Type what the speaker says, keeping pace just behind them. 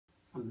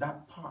on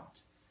that part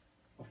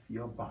of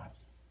your body.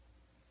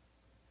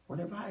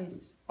 Whatever it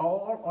is,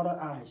 all other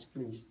eyes,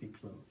 please be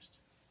closed.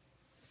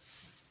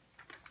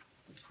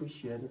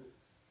 Appreciate it.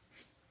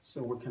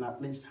 So we can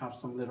at least have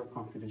some little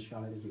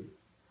confidentiality here.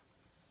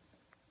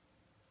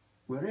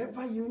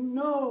 Wherever you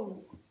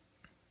know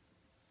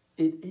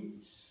it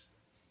is,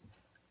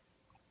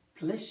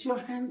 place your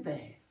hand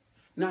there.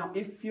 Now,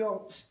 if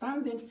you're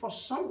standing for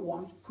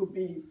someone, could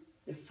be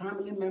a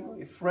family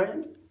member, a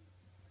friend,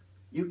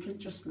 you can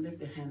just lift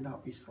the hand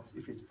up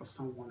if it's for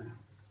someone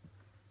else.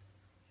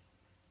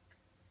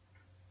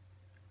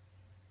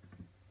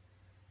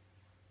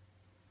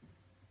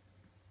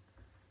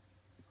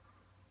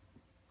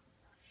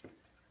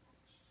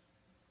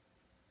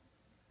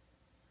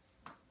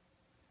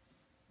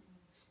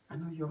 I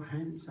know your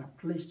hands are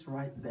placed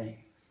right there.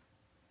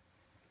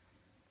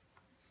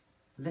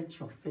 Let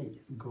your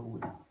faith go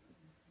with it.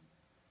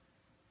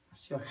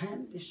 As your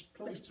hand is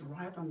placed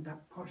right on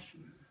that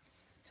portion,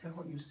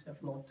 tell yourself,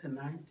 Lord,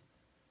 tonight,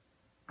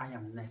 I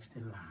am next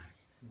in line.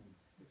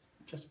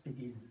 Just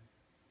begin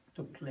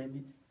to claim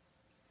it.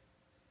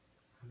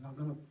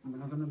 I'm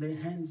not gonna lay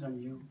hands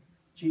on you.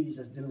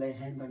 Jesus didn't lay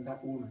hands on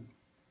that woman.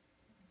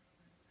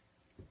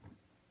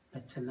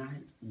 But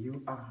tonight,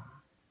 you are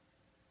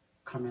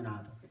coming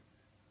out of it.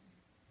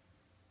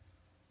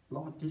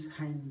 Lord, these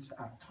hands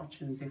are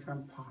touching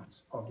different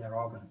parts of their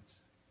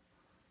organs.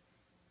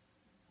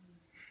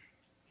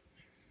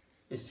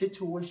 A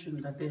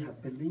situation that they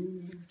have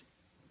believed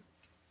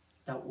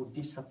that would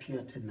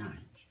disappear tonight.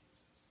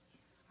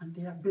 And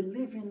they are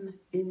believing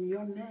in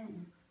your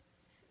name.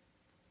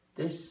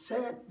 They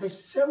said the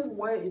same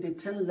way the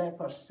 10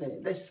 lepers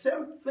said, the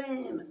same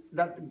thing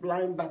that the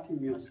blind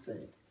Bartimaeus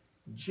said,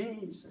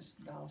 Jesus,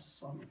 thou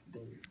son of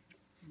David.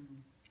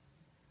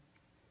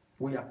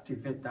 We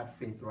activate that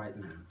faith right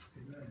now.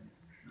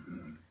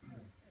 Amen.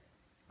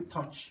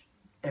 Touch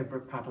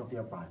every part of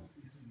your body.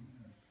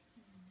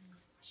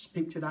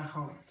 Speak to that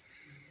heart.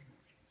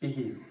 Be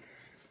healed.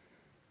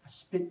 I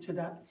speak to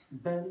that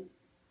belly.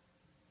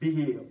 Be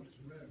healed.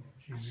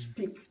 I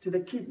speak to the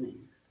kidney.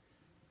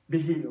 Be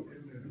healed.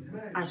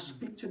 Amen. I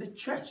speak to the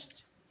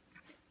chest.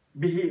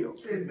 Be healed.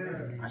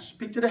 Amen. I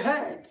speak to the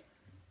head.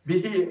 Be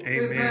healed.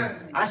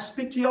 Amen. I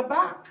speak to your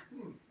back.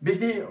 Be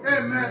healed.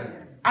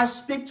 Amen. I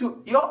speak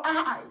to your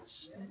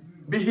eyes.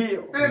 Be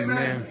healed.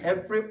 Amen.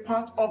 Every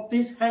part of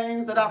these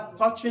hands that are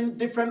touching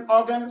different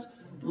organs,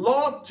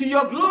 Lord, to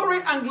your glory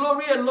and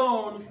glory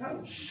alone,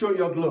 show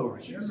your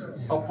glory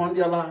upon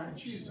their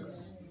lives.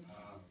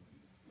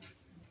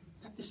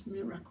 That is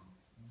miracle.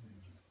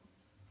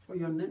 For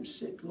your name's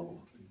sake,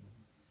 Lord,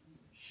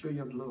 show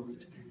your glory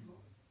to them.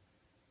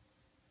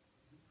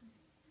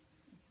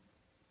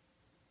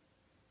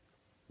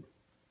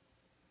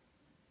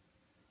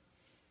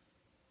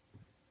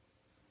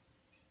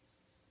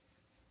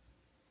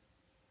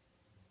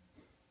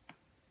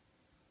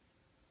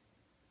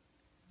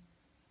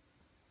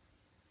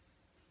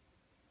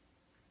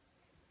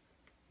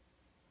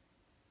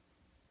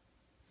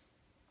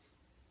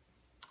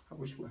 I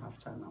wish we have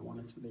time. I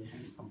wanted to lay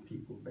hands on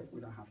people, but we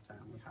don't have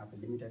time. We have a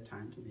limited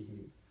time to be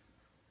here.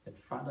 But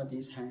Father,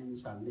 these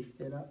hands are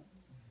lifted up.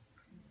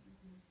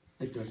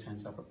 Lift those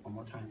hands up one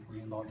more time for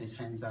me, Lord. These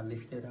hands are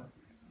lifted up.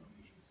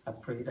 I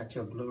pray that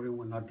your glory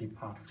will not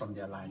depart from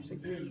their lives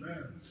again.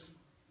 Amen.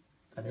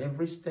 That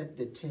every step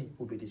they take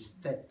will be the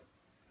step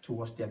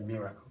towards their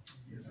miracle.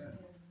 Yes.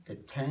 The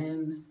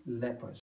 10 lepers